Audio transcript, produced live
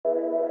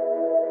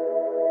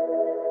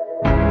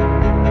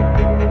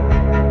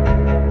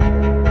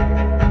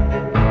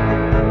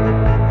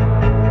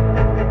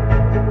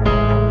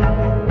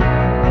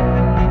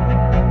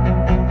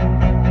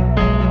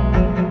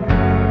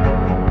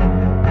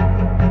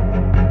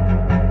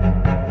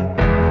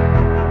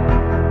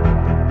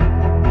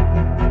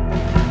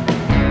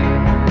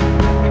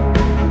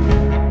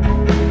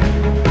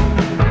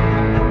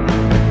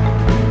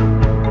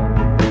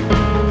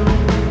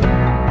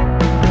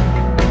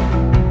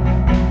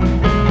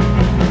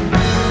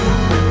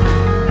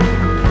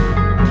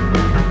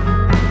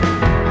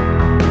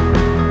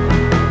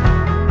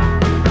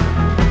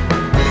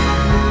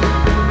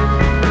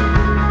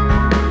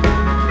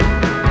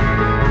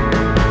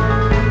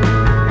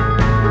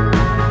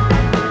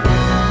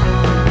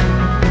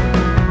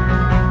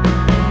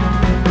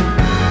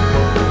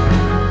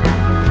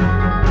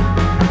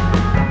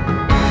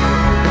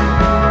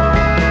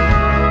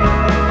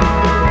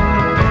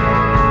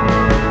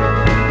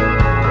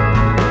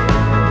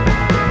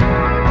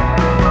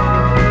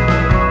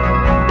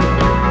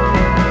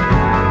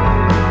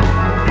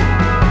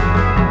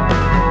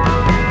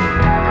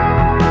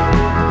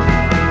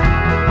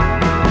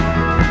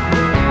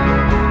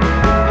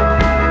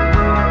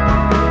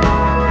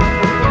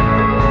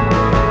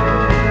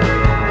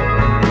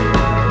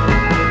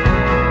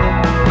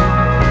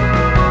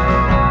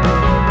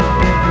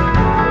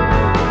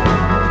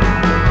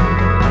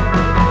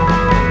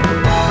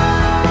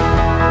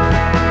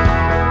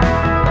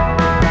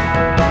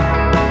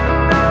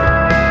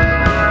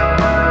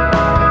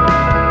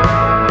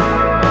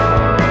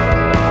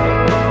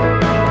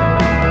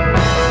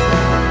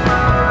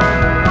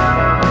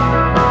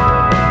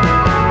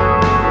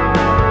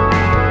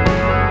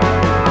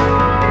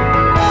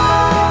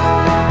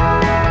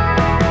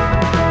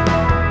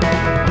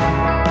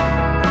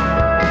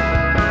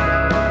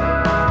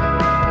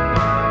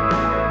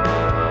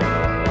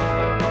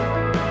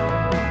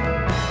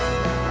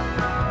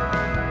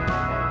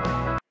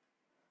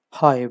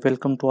Hi,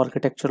 welcome to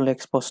Architectural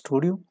Expert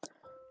Studio.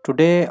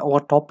 Today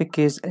our topic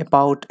is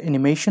about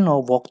animation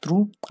or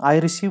walkthrough. I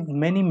received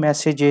many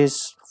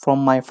messages from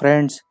my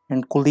friends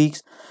and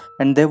colleagues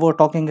and they were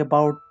talking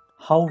about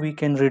how we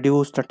can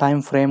reduce the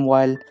time frame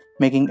while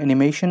making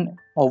animation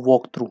or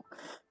walkthrough,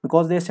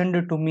 because they sent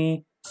it to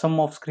me some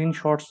of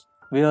screenshots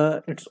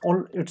where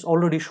it's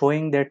already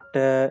showing that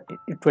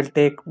it will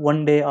take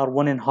 1 day or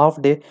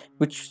 1.5 day,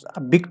 which is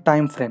a big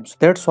time frame. So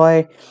that's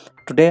why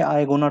today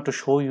I gonna to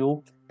show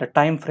you the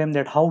time frame,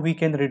 that how we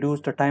can reduce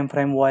the time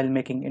frame while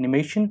making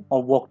animation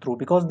or walkthrough,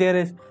 because there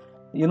is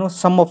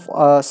some of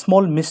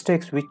small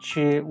mistakes which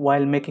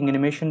while making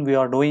animation we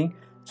are doing.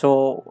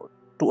 So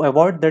to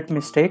avoid that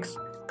mistakes,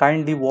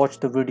 kindly watch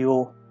the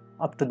video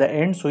up to the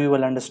end so you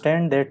will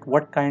understand that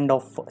what kind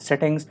of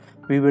settings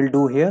we will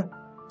do here.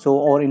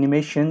 So our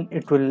animation,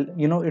 it will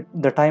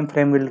the time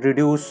frame will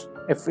reduce.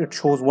 If it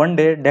shows 1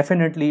 day,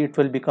 definitely it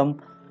will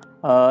become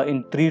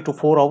in 3 to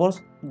 4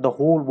 hours the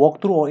whole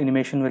walkthrough or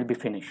animation will be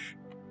finished.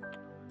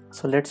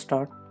 So let's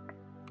start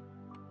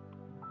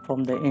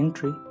from the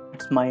entry.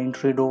 It's my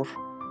entry door.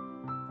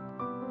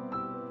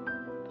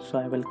 So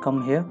I will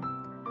come here,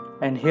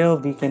 and here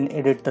we can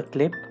edit the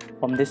clip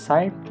from this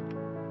side.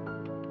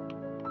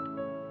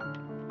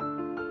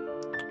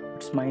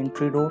 It's my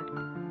entry door,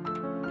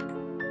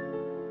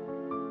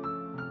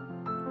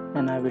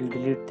 and I will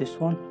delete this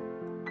one.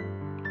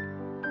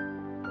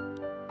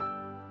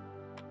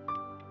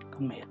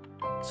 Come here.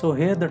 So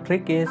here the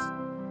trick is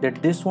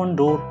that this one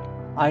door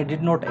I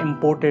did not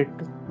import it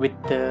with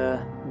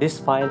this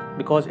file,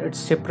 because it's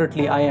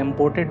separately I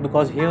imported,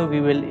 because here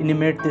we will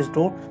animate this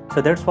door. So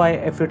that's why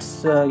if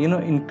it's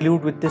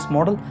include with this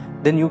model,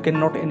 then you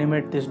cannot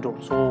animate this door.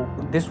 So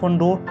this one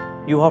door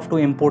you have to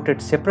import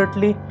it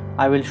separately.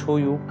 I will show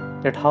you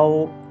that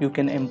how you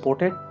can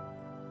import it.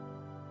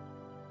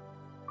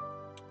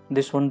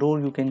 This one door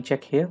you can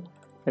check here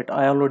that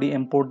I already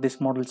import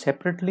this model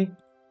separately.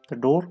 The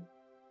door,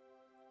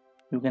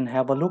 you can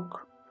have a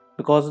look,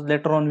 because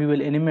later on we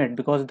will animate,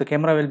 because the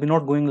camera will be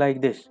not going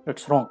like this.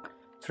 It's wrong.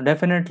 So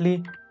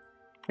definitely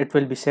it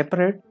will be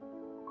separate.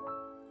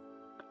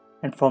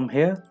 And from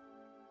here,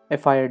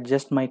 if I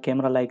adjust my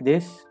camera like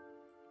this,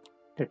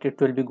 that it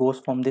will be goes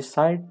from this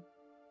side.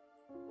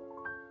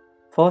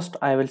 First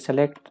I will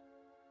select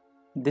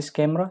this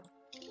camera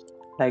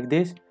like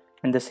this,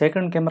 and the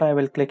second camera I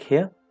will click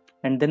here,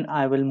 and then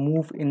I will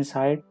move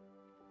inside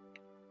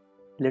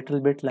little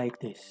bit like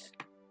this.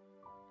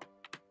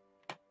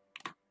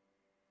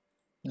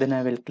 Then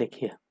I will click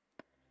here.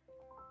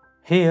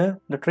 Here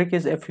the trick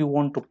is, if you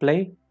want to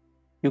play,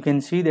 you can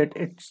see that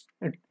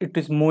it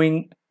is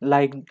moving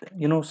like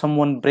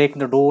someone break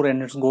the door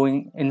and it's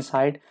going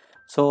inside.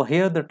 So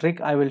here the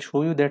trick I will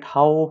show you, that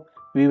how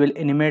we will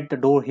animate the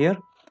door here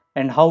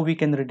and how we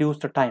can reduce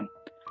the time.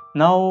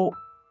 Now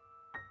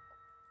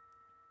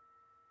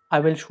I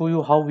will show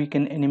you how we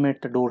can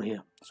animate the door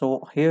here.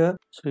 So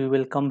you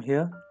will come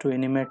here to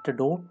animate the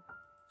door.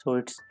 So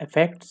it's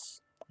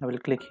effects, I will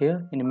click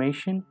here,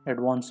 animation,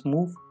 advanced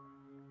move,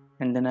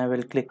 and then I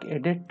will click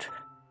edit.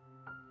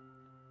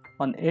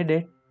 On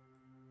edit,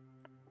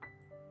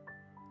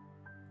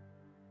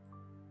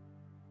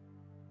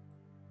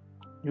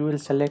 you will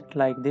select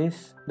like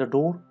this the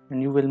door,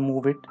 and you will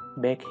move it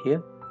back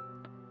here.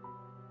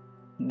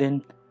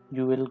 Then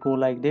you will go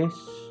like this,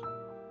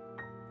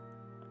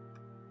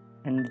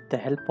 and with the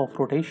help of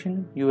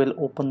rotation you will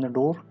open the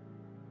door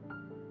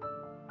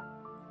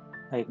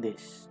like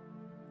this.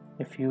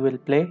 If you will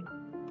play,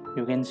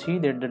 you can see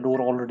that the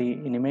door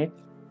already animate.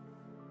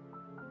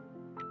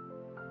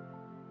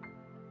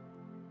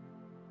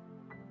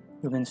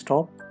 You can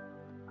stop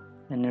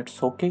and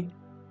it's okay.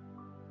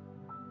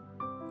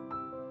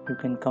 You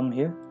can come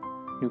here,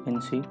 you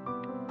can see.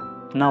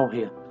 Now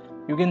here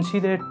you can see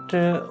that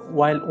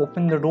while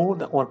open the door,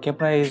 our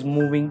camera is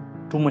moving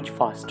too much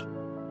fast.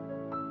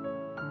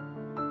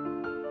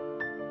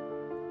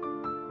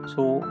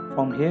 So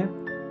from here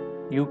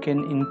you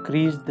can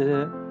increase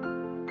the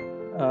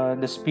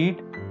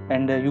speed,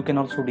 and you can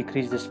also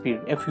decrease the speed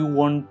if you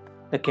want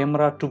the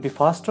camera to be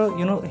faster.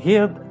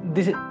 Here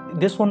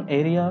this one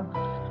area,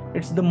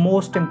 it's the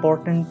most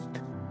important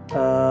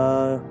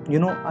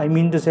I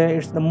mean to say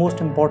it's the most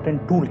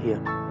important tool here,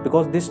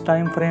 because this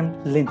time frame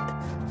length,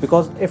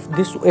 because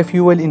if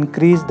you will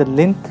increase the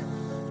length,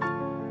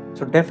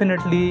 so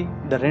definitely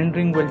the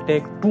rendering will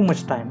take too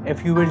much time.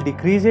 If you will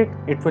decrease it,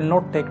 it will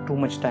not take too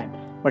much time.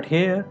 But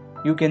here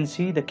you can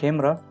see the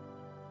camera,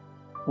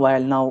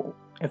 while now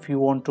if you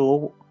want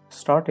to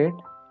start it,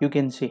 you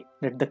can see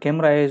that the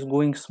camera is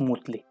going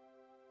smoothly.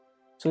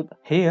 So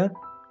here,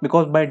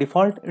 because by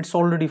default it's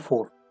already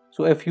 4,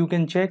 so if you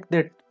can check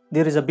that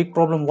there is a big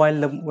problem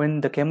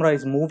when the camera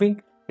is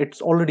moving,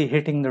 it's already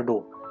hitting the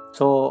door.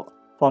 So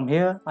from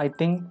here I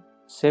think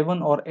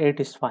 7 or 8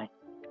 is fine.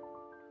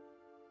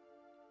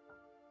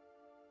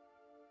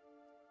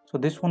 So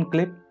this one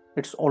clip,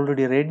 it's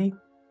already ready.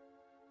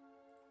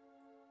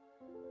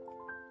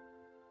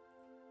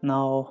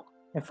 Now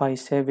if I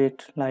save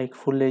it like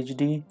full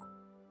HD,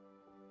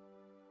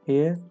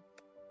 here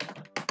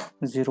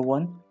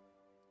 01,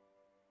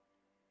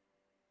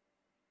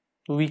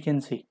 So we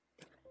can see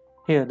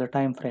here the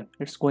time frame,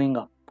 it's going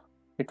up.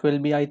 It will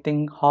be, I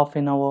think, half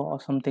an hour or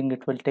something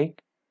it will take.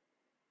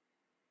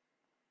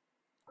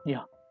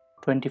 Yeah,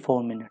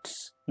 24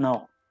 minutes.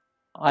 Now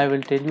I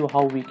will tell you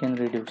how we can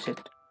reduce it.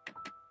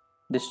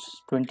 This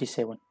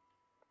 27.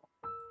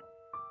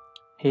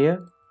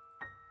 Here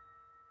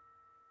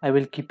I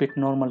will keep it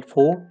normal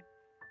 4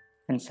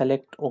 and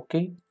select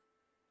OK.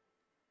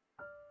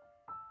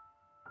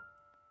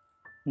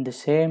 In the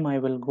same I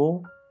will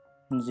go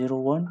 0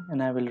 1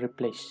 and I will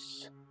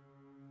replace.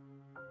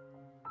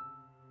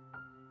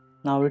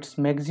 Now it's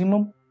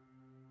maximum.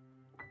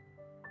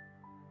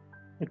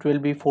 It will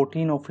be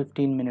 14 or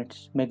 15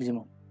 minutes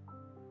maximum.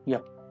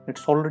 Yep,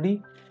 it's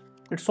already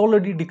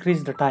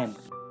decreased the time.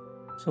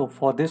 So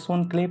for this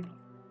one clip,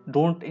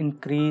 don't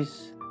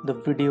increase the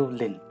video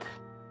length.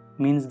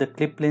 Means the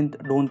clip length,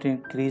 don't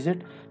increase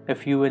it.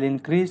 If you will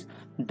increase,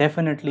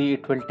 definitely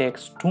it will take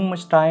too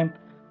much time.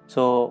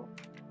 So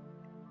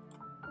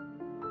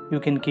you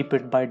can keep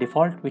it by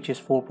default, which is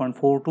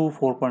 4.42,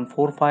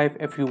 4.45.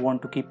 If you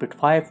want to keep it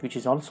 5, which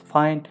is also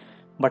fine.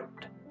 But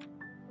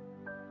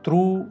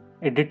through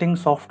editing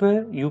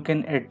software, you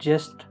can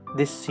adjust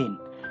this scene.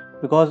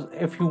 Because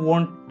if you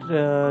want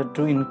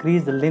to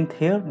increase the length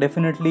here,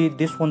 definitely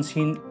this one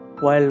scene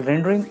while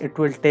rendering, it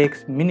will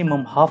take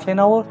minimum half an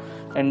hour,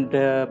 and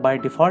by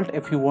default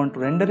if you want to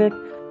render it,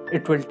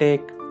 it will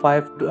take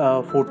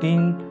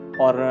 14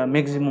 or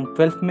maximum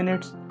 12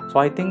 minutes. So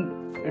I think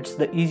it's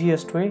the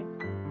easiest way.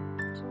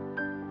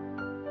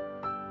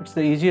 It's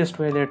the easiest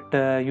way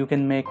that you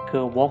can make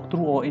a walkthrough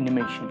or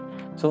animation.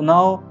 So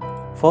now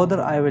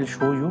further I will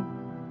show you.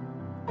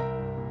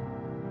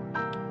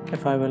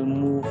 If I will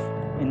move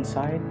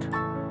inside,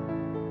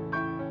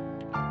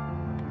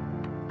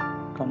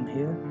 come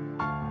here,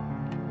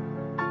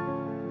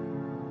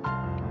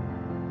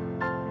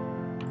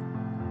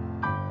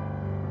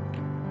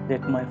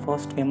 that my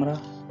first camera,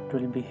 it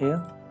will be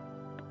here,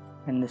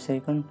 and the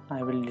second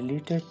I will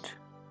delete it.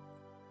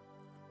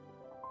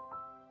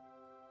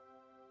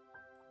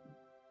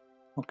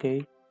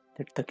 Okay,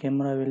 that the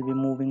camera will be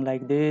moving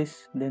like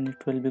this, then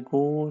it will be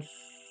goes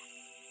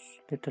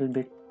little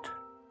bit.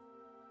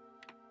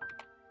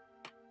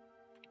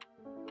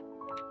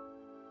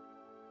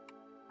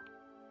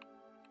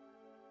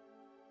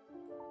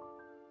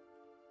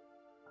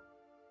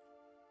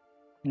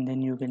 And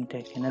then you can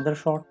take another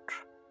shot.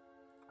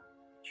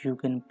 You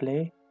can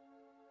play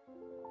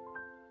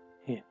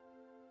here.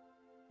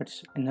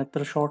 It's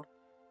another shot.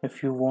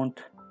 If you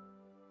want,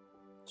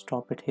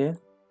 stop it here.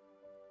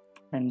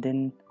 And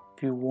then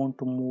if you want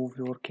to move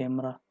your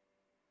camera,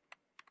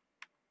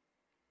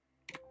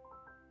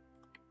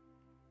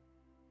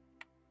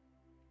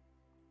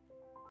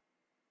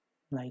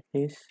 like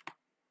this.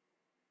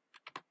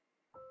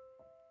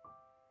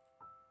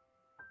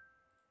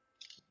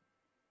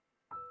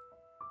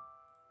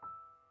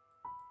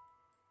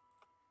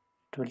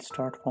 It will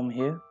start from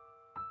here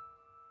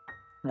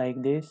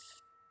like this.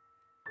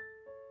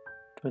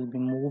 It will be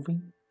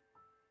moving.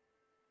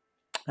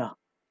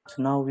 So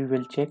now we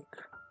will check.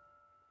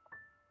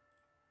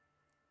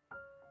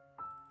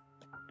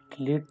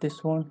 Delete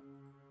this one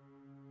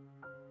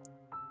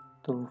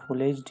to Full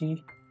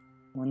HD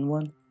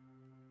 11.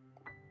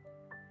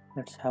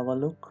 Let's have a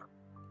look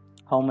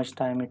how much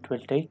time it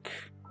will take.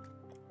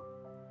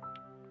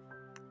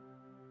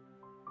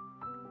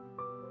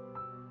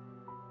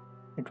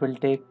 It will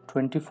take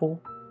 24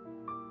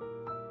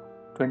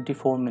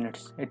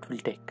 minutes it will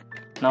take.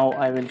 Now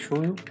I will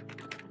show you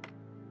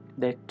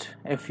that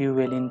if you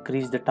will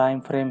increase the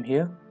time frame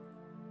here,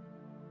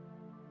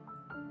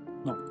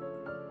 no,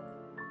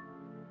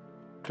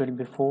 it will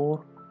be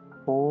 4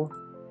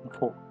 and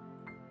 4.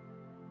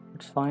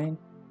 It's fine.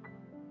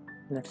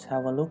 Let's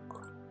have a look.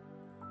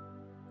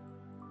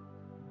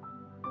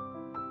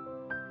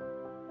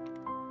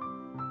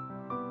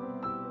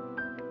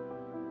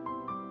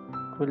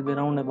 It will be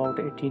around about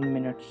 18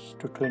 minutes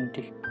to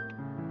 20.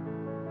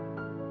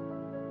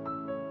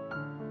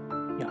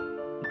 Yeah,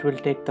 it will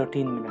take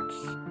 13 minutes.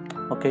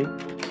 Okay,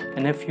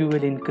 and if you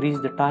will increase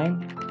the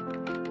time,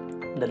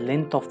 the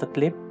length of the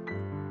clip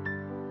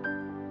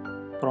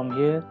from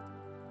here,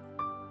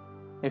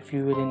 if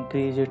you will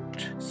increase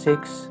it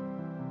 6,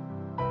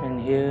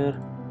 and here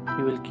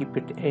you will keep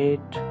it 8,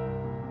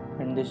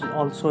 and this is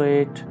also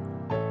 8.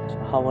 So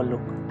have a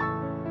look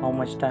how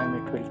much time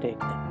it will take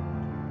then.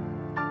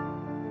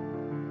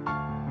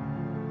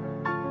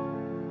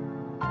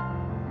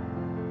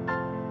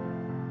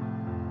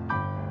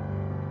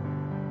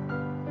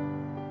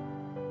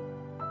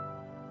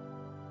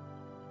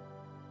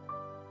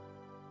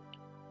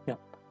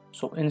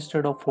 So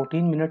instead of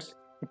 14 minutes,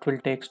 it will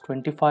take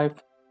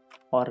 25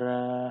 or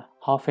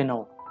half an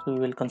hour. So we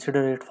will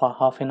consider it for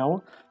half an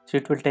hour. So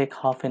it will take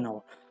half an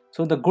hour.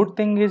 So the good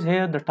thing is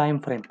here the time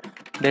frame,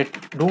 that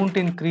don't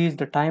increase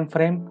the time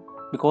frame,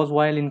 because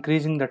while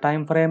increasing the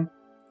time frame,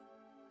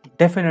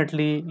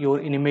 definitely your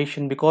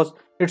animation, because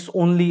it's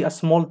only a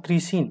small 3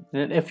 scene.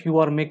 If you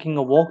are making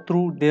a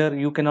walkthrough there,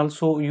 you can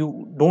also,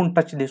 you don't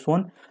touch this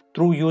one.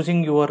 Through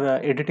using your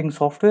editing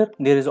software,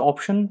 there is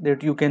option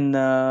that you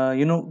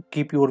can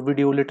keep your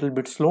video a little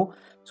bit slow.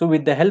 So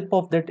with the help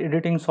of that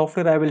editing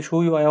software, I will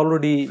show you. I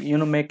already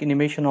make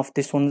animation of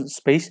this one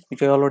space,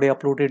 which I already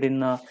uploaded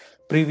in a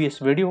previous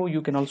video.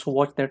 You can also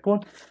watch that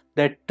one,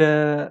 that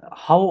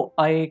how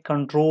I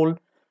control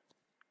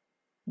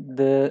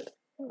the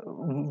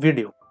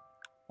video,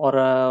 or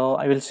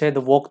I will say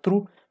the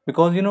walkthrough,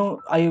 because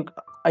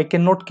I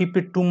cannot keep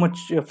it too much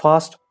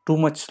fast, too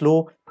much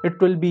slow. It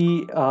will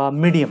be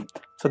medium.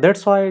 So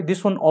that's why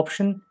this one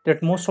option,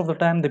 that most of the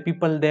time the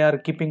people, they are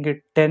keeping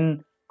it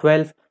 10,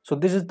 12. So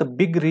this is the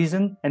big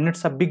reason, and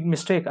it's a big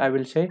mistake. I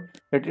will say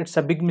that it's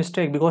a big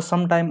mistake, because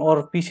sometime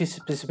our PC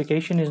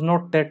specification is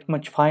not that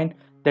much fine,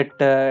 that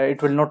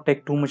it will not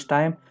take too much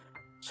time.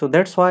 So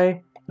that's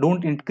why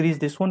don't increase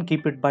this one,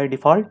 keep it by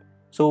default.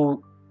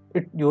 So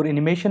your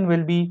animation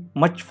will be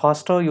much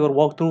faster, your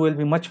walkthrough will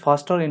be much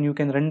faster, and you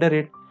can render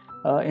it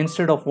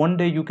instead of 1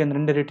 day, you can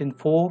render it in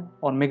 4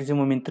 or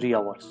maximum in 3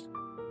 hours.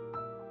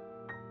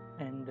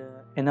 And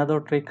another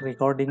trick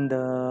regarding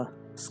the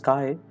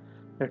sky,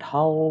 that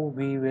how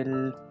we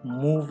will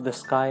move the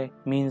sky,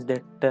 means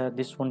that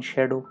this one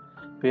shadow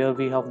where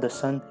we have the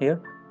sun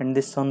here, and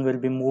this sun will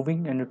be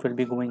moving and it will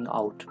be going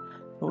out.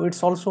 So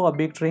it's also a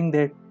big trick,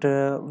 that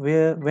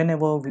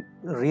whenever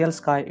real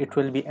sky, it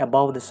will be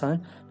above the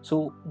sun,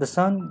 so the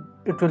sun,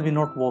 it will be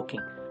not working.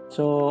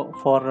 So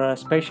for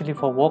especially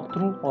for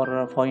walkthrough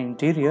or for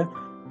interior,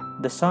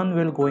 the sun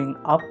will going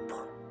up,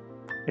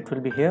 it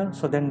will be here.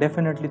 So then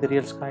definitely the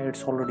real sky,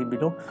 it's already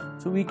below.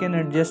 So we can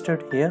adjust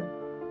it here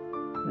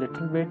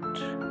little bit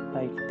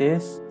like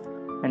this,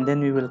 and then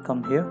we will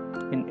come here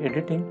in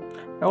editing.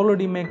 I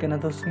already make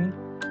another scene,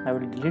 I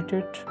will delete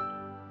it,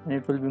 and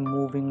it will be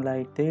moving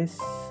like this.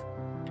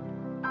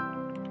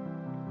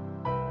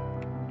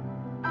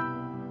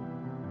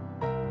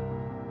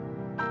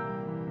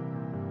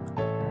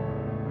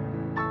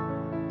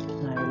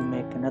 I will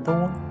make another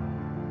one.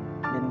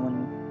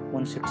 Then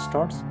once it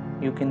starts,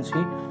 you can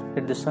see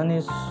that the sun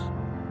is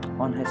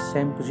on his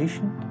same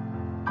position.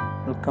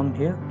 Will come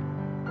here,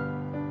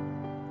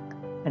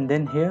 and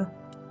then here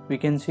we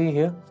can see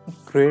here,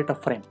 create a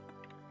frame.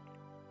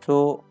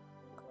 So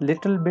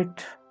little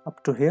bit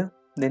up to here,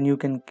 then you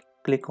can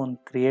click on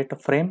create a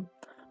frame.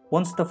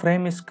 Once the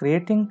frame is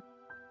creating,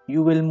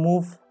 you will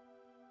move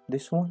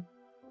this one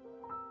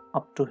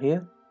up to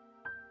here,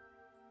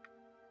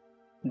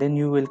 then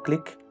you will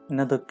click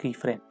another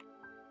keyframe,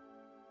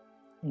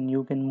 and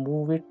you can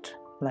move it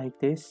like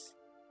this.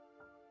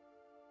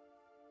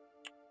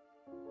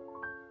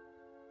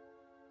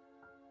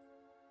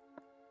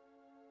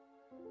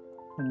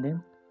 And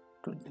then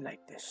it will be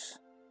like this.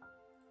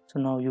 So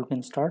now you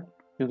can start,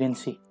 you can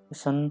see the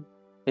sun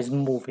is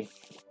moving.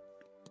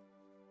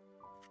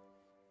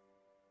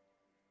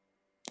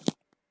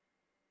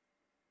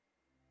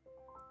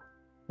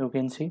 You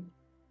can see.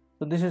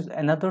 So this is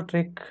another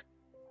trick,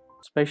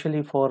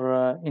 especially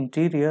for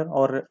interior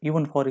or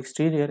even for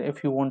exterior.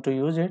 If you want to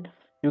use it,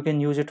 you can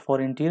use it for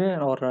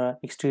interior or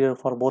exterior,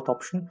 for both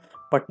option.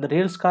 But the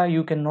real sky,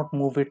 you cannot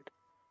move it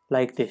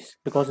like this,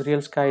 because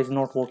real sky is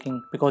not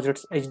working, because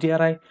it's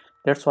HDRI,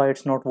 that's why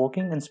it's not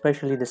working, and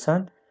especially the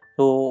sun.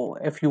 So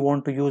if you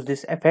want to use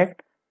this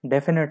effect,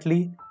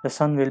 definitely the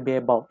sun will be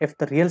above. If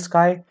the real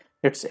sky,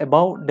 it's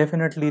above,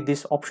 definitely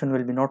this option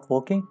will be not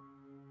working.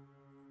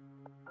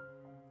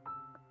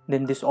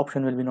 Then this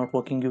option will be not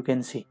working. You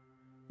can see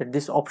that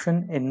this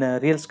option in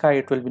real sky,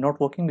 it will be not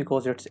working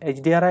because it's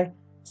HDRI,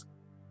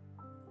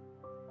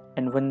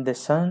 and when the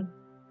sun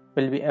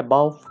will be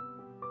above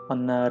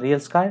on real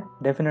sky,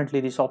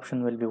 definitely this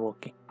option will be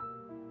working.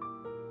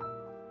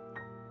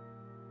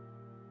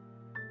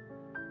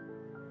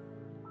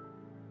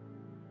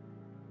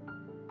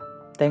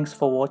 Thanks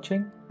for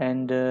watching,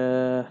 and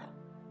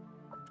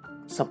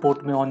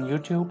support me on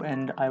YouTube,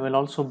 and I will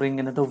also bring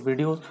another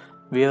videos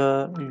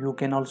where you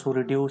can also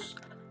reduce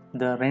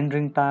the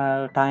rendering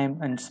time,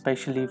 and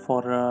especially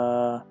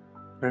for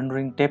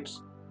rendering tips.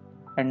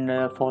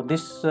 And for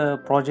this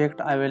project,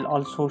 I will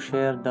also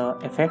share the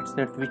effects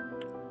that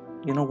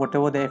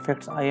whatever the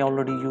effects I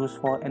already use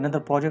for another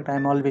project, I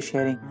am always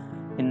sharing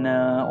in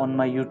on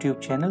my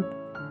YouTube channel.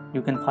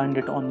 You can find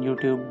it on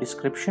YouTube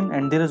description,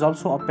 and there is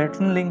also a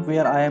Patreon link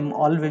where I am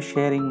always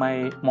sharing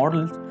my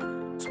models,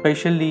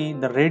 especially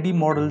the ready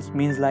models,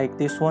 means like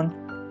this one,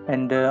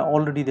 and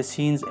already the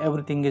scenes,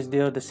 everything is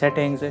there, the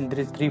settings, and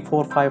there is 3,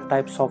 4, 5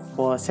 types of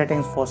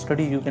settings for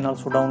study. You can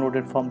also download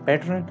it from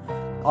Patreon.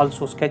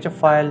 Also SketchUp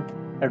file,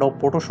 Adobe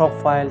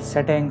Photoshop file,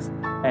 settings,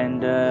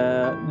 and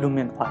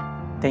Lumion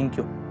file. Thank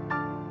you.